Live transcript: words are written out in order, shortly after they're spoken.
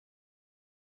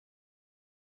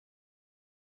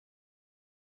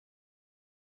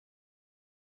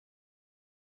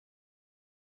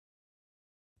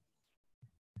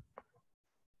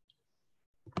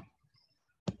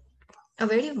A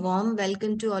very warm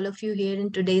welcome to all of you here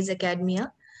in today's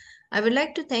Academia. I would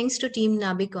like to thanks to Team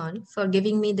Nabicon for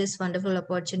giving me this wonderful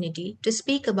opportunity to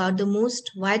speak about the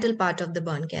most vital part of the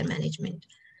burn care management.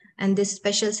 And this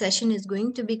special session is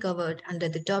going to be covered under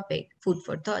the topic Food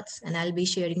for Thoughts, and I'll be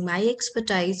sharing my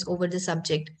expertise over the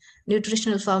subject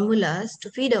nutritional formulas to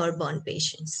feed our burn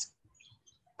patients.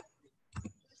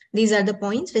 These are the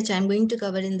points which I'm going to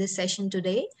cover in this session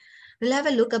today. We'll have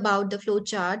a look about the flow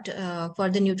chart for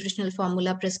the nutritional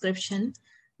formula prescription,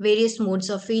 various modes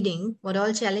of feeding, what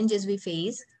all challenges we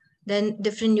face, then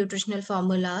different nutritional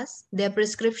formulas, their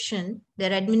prescription,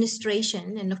 their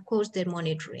administration, and of course their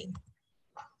monitoring.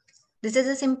 This is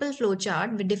a simple flow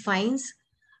chart which defines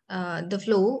the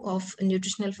flow of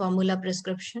nutritional formula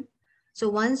prescription. So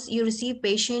once you receive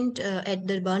patient at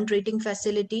the burn treating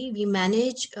facility, we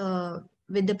manage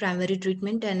with the primary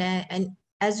treatment and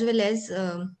as well as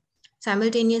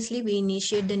simultaneously we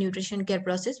initiate the nutrition care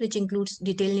process, which includes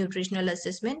detailed nutritional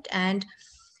assessment and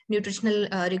nutritional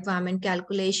requirement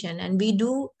calculation. And we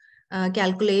do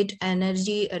calculate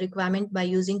energy requirement by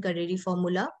using Carreri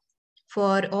formula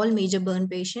for all major burn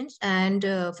patients, and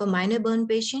for minor burn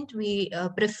patient we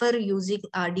prefer using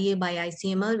RDA by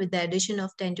ICMR with the addition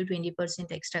of 10 to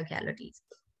 20% extra calories.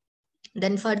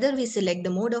 Then further we select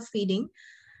the mode of feeding,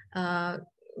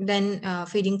 then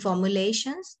feeding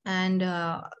formulations, and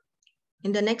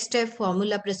in the next step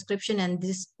formula prescription and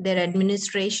their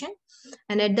administration,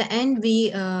 and at the end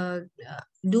we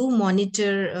do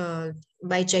monitor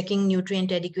by checking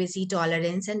nutrient adequacy,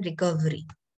 tolerance, and recovery.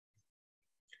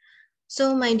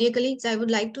 So my dear colleagues, I would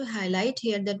like to highlight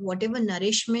here that whatever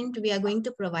nourishment we are going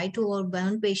to provide to our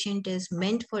burn patient is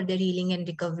meant for their healing and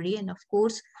recovery, and of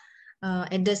course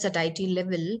at the satiety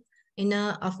level in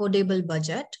an affordable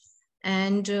budget.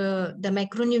 And the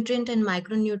macronutrient and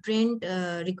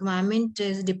micronutrient requirement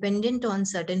is dependent on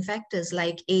certain factors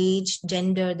like age,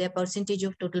 gender, their percentage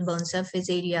of total burn surface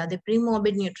area, the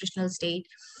premorbid nutritional state,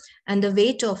 and the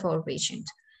weight of our patient.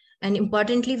 And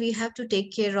importantly, we have to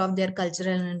take care of their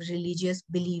cultural and religious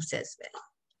beliefs as well.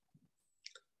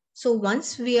 So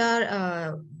once we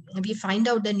find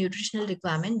out the nutritional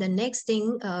requirement, the next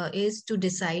thing is to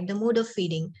decide the mode of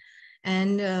feeding.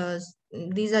 And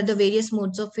these are the various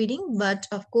modes of feeding, but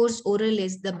of course, oral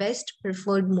is the best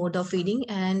preferred mode of feeding.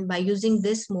 And by using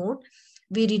this mode,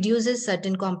 we reduces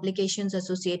certain complications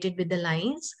associated with the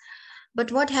lines.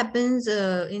 But what happens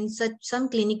in some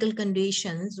clinical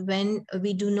conditions when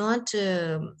we do not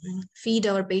feed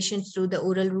our patients through the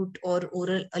oral route or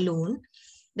oral alone,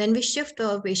 then we shift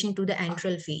our patient to the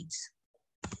enteral feeds.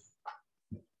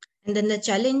 And then the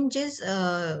challenges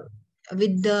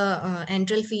with the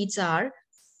enteral feeds are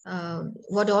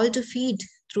what all to feed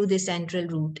through this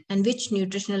enteral route and which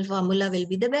nutritional formula will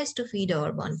be the best to feed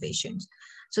our burn patients.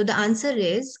 So the answer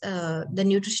is the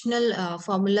nutritional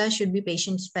formula should be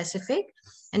patient specific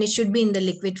and it should be in the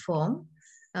liquid form.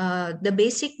 The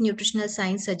basic nutritional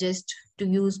science suggests to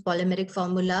use polymeric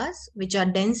formulas which are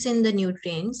dense in the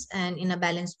nutrients and in a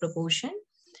balanced proportion.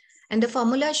 And the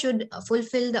formula should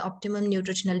fulfill the optimum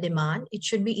nutritional demand. It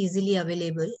should be easily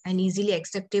available and easily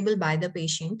acceptable by the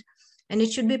patient. And it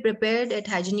should be prepared at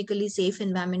hygienically safe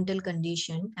environmental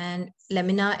condition. And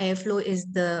laminar airflow is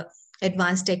the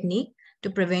advanced technique to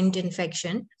prevent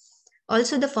infection.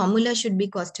 Also, the formula should be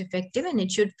cost effective and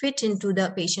it should fit into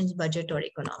the patient's budget or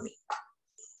economy.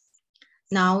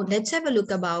 Now, let's have a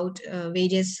look about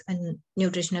various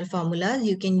nutritional formulas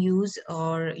you can use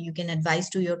or you can advise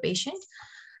to your patient.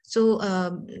 So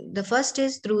the first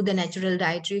is through the natural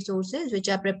dietary sources, which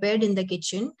are prepared in the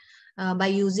kitchen by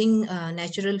using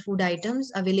natural food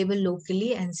items available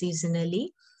locally and seasonally.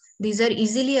 These are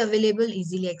easily available,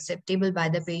 easily acceptable by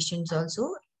the patients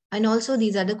also. And also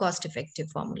these are the cost-effective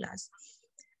formulas.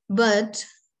 But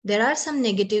there are some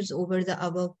negatives over the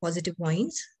above positive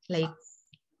points, like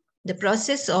the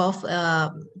process of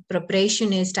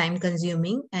preparation is time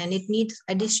consuming and it needs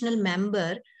additional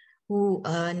member who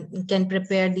can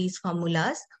prepare these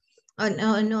formulas.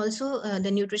 And also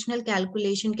the nutritional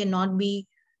calculation cannot be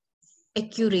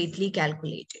accurately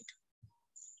calculated.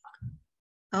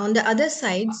 On the other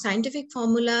side, scientific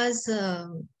formulas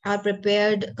are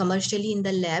prepared commercially in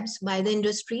the labs by the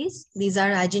industries. These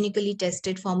are hygienically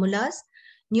tested formulas.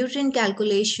 Nutrient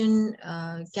calculation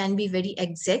can be very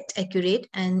exact, accurate,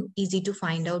 and easy to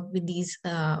find out with these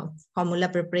formula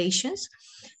preparations.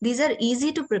 These are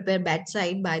easy to prepare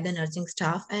bedside by the nursing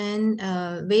staff, and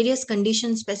various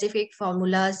condition-specific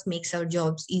formulas makes our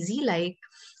jobs easy, like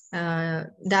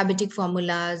diabetic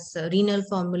formulas, renal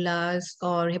formulas,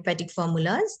 or hepatic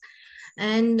formulas.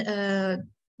 And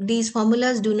these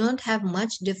formulas do not have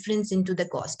much difference into the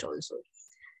cost also.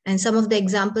 And some of the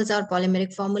examples are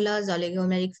polymeric formulas,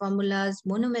 oligomeric formulas,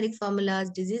 monomeric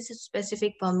formulas,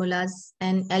 disease-specific formulas,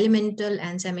 and elemental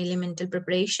and semi-elemental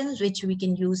preparations, which we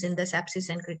can use in the sepsis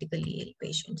and critically ill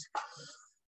patients.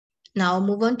 Now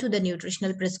move on to the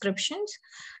nutritional prescriptions.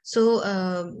 So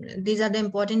these are the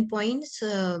important points.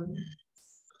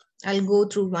 I'll go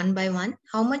through one by one.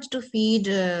 How much to feed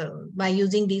by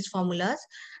using these formulas?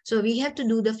 So we have to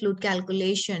do the fluid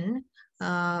calculation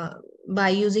by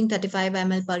using 35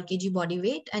 ml per kg body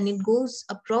weight, and it goes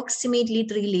approximately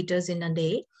 3 liters in a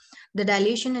day. The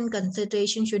dilution and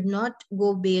concentration should not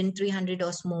go beyond 300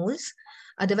 osmoles.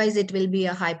 Otherwise, it will be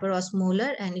a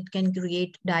hyperosmolar and it can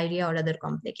create diarrhea or other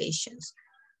complications.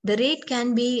 The rate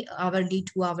can be hourly,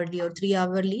 2 hourly, or 3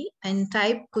 hourly, and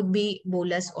type could be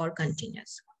bolus or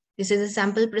continuous. This is a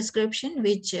sample prescription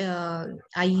which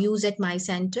I use at my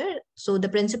center. So the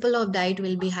principle of diet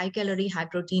will be high calorie, high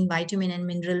protein, vitamin and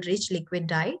mineral rich liquid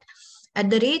diet at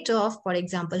the rate of, for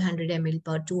example, 100 ml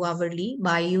per 2 hourly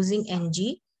by using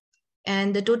NG.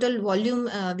 And the total volume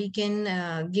we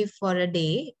can give for a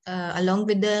day along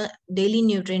with the daily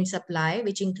nutrient supply,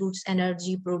 which includes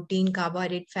energy, protein,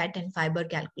 carbohydrate, fat and fiber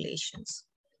calculations.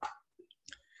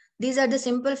 These are the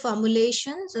simple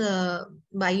formulations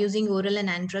by using oral and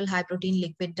antral high protein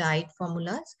liquid diet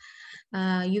formulas.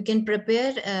 You can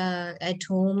prepare at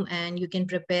home and you can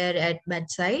prepare at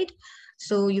bedside.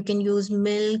 So you can use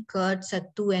milk, curd,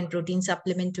 sattu and protein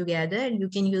supplement together. You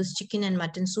can use chicken and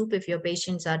mutton soup if your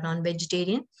patients are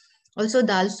non-vegetarian. Also,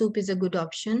 dal soup is a good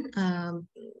option.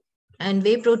 And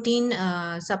whey protein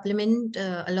supplement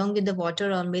along with the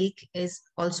water or milk is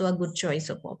also a good choice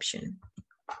of option.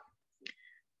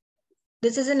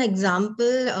 This is an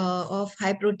example of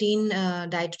high protein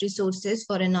dietary sources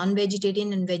for a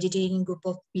non-vegetarian and vegetarian group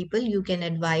of people you can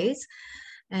advise.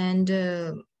 And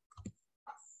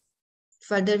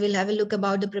further, we'll have a look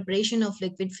about the preparation of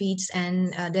liquid feeds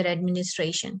and their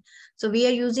administration. So we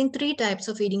are using 3 types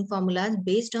of feeding formulas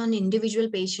based on individual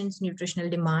patients' nutritional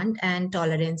demand and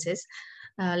tolerances,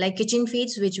 like kitchen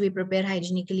feeds, which we prepare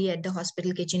hygienically at the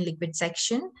hospital kitchen liquid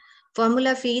section.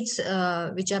 Formula feeds,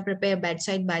 which are prepared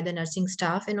bedside by the nursing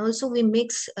staff. And also we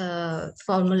mix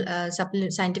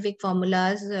scientific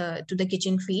formulas to the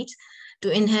kitchen feeds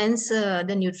to enhance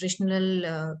the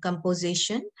nutritional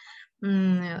composition.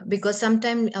 Because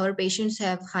sometimes our patients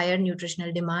have higher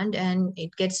nutritional demand and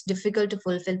it gets difficult to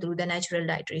fulfill through the natural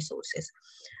dietary sources.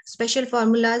 Special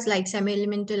formulas like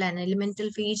semi-elemental and elemental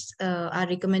feeds are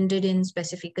recommended in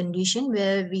specific condition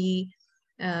where we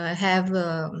have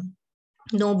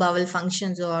no bowel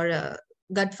functions or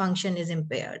gut function is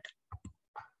impaired.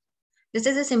 This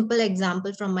is a simple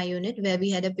example from my unit where we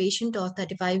had a patient of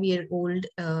 35-year-old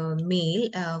male,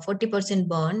 40%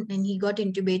 burn, and he got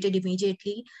intubated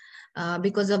immediately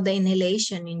because of the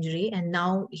inhalation injury, and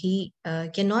now he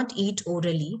cannot eat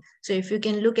orally. So if you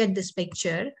can look at this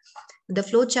picture, the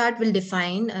flow chart will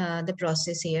define the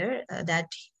process here that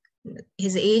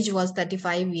his age was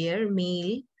 35-year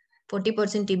male,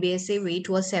 40% TBSA, weight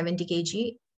was 70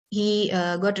 kg. He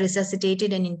got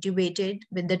resuscitated and intubated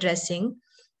with the dressing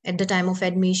at the time of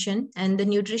admission, and the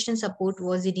nutrition support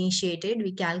was initiated.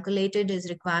 We calculated his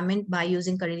requirement by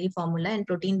using Kareli formula and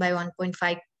protein by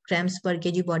 1.5 grams per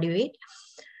kg body weight.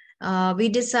 We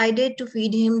decided to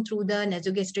feed him through the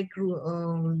nasogastric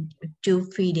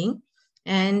tube feeding,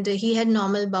 and he had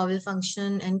normal bowel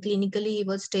function and clinically he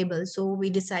was stable. So we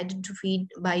decided to feed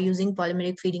by using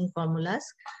polymeric feeding formulas.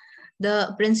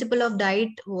 The principle of diet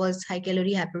was high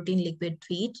calorie, high protein liquid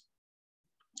feed.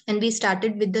 And we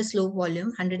started with the slow volume,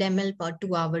 100 ml per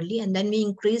 2 hourly, and then we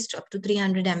increased up to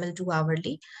 300 ml 2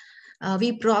 hourly.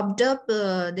 We propped up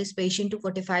this patient to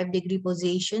 45-degree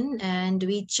position and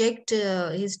we checked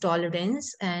his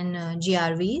tolerance and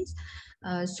GRVs.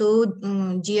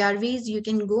 GRVs, you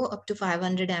can go up to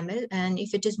 500 ml, and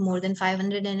if it is more than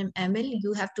 500 ml,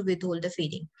 you have to withhold the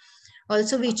feeding.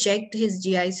 Also, we checked his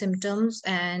GI symptoms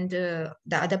and the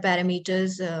other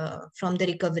parameters from the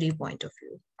recovery point of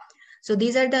view. So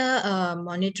these are the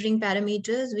monitoring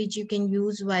parameters which you can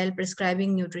use while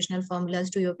prescribing nutritional formulas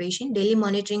to your patient. Daily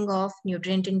monitoring of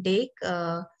nutrient intake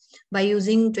by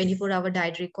using 24-hour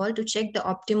diet recall to check the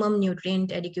optimum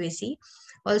nutrient adequacy.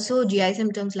 Also GI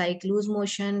symptoms like loose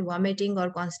motion, vomiting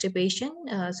or constipation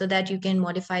so that you can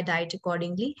modify diet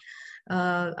accordingly.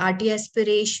 RT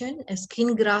aspiration,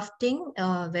 skin grafting,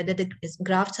 whether the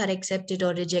grafts are accepted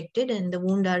or rejected and the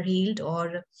wound are healed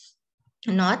or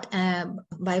not,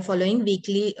 by following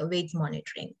weekly weight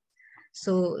monitoring.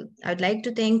 So I'd like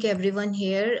to thank everyone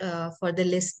here for the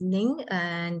listening,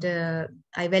 and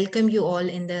I welcome you all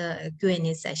in the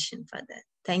Q&A session further.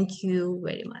 Thank you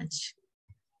very much.